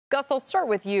Gus, I'll start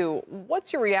with you.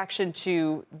 What's your reaction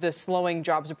to the slowing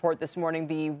jobs report this morning,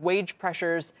 the wage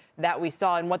pressures that we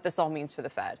saw, and what this all means for the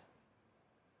Fed?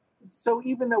 So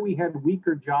even though we had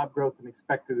weaker job growth than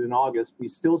expected in August,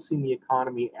 we've still seen the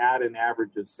economy add an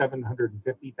average of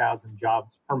 750,000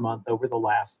 jobs per month over the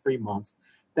last 3 months.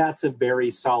 That's a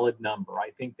very solid number. I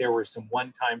think there were some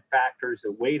one-time factors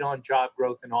that weighed on job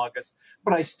growth in August,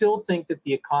 but I still think that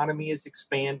the economy is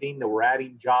expanding, that we're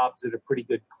adding jobs at a pretty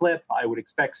good clip. I would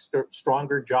expect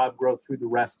stronger job growth through the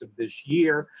rest of this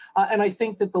year. And I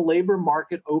think that the labor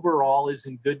market overall is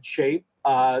in good shape.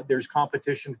 There's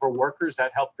competition for workers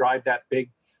that helped drive that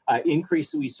big increase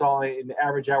that we saw in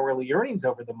average hourly earnings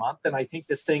over the month. And I think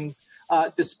that things,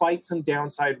 despite some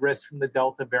downside risks from the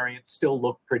Delta variant, still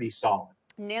look pretty solid.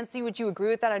 Nancy, would you agree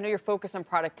with that? I know you're focused on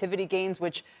productivity gains,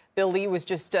 which Bill Lee was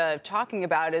just talking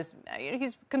about.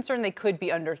 He's concerned they could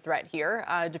be under threat here,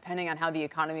 depending on how the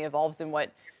economy evolves and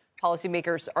what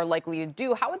policymakers are likely to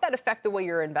do. How would that affect the way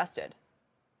you're invested?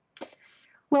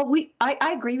 Well,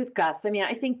 I agree with Gus. I mean,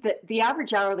 I think that the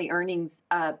average hourly earnings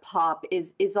pop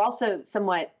is also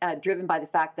somewhat driven by the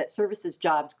fact that services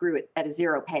jobs grew at a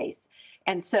zero pace.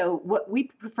 And so what we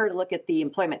prefer to look at the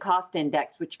employment cost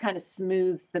index, which kind of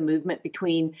smooths the movement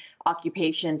between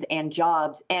occupations and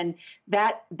jobs. And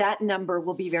that number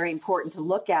will be very important to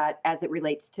look at as it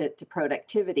relates to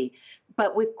productivity.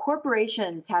 But with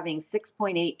corporations having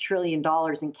 $6.8 trillion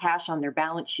in cash on their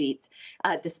balance sheets,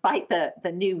 despite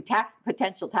the new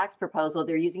potential tax proposal,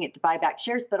 they're using it to buy back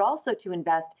shares, but also to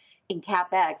invest in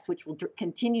CapEx, which will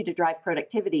continue to drive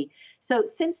productivity. So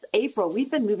since April,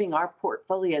 we've been moving our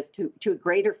portfolios to a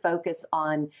greater focus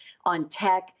on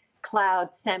tech,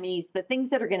 cloud, semis, the things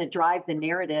that are going to drive the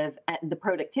narrative and the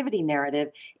productivity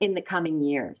narrative in the coming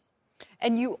years.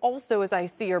 And you also, as I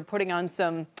see, are putting on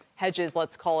some hedges,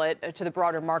 let's call it, to the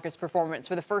broader market's performance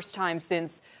for the first time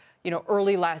since,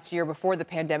 early last year before the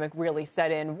pandemic really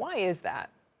set in. Why is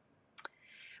that?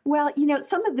 Well,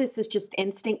 some of this is just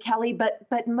instinct, Kelly,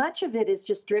 but much of it is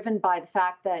just driven by the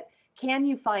fact that can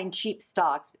you find cheap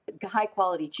stocks, high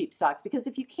quality cheap stocks? Because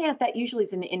if you can't, that usually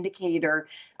is an indicator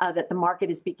that the market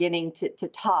is beginning to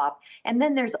top. And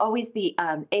then there's always the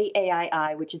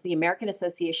AAII, which is the American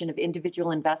Association of Individual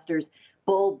Investors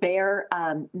bull bear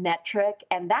metric.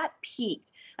 And that peaked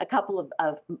a couple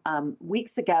of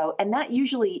weeks ago. And that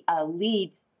usually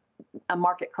leads a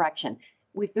market correction.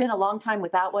 We've been a long time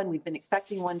without one. We've been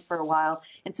expecting one for a while.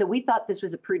 And so we thought this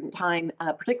was a prudent time,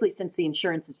 particularly since the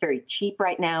insurance is very cheap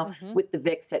right now with the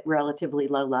VIX at relatively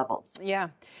low levels. Yeah.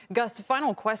 Gus,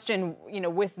 final question,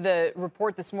 with the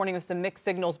report this morning with some mixed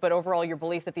signals, but overall your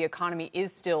belief that the economy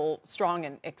is still strong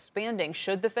and expanding.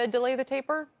 Should the Fed delay the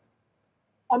taper?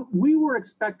 We were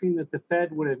expecting that the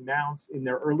Fed would announce in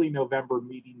their early November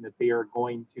meeting that they are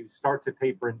going to start to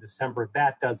taper in December.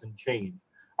 That doesn't change.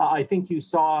 I think you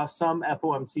saw some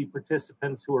FOMC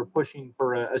participants who are pushing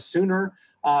for a sooner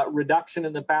reduction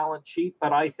in the balance sheet,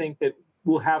 but I think that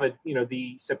we'll have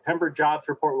the September jobs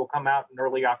report will come out in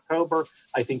early October.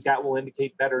 I think that will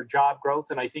indicate better job growth,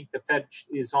 and I think the Fed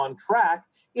is on track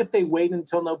if they wait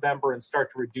until November and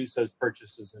start to reduce those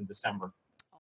purchases in December.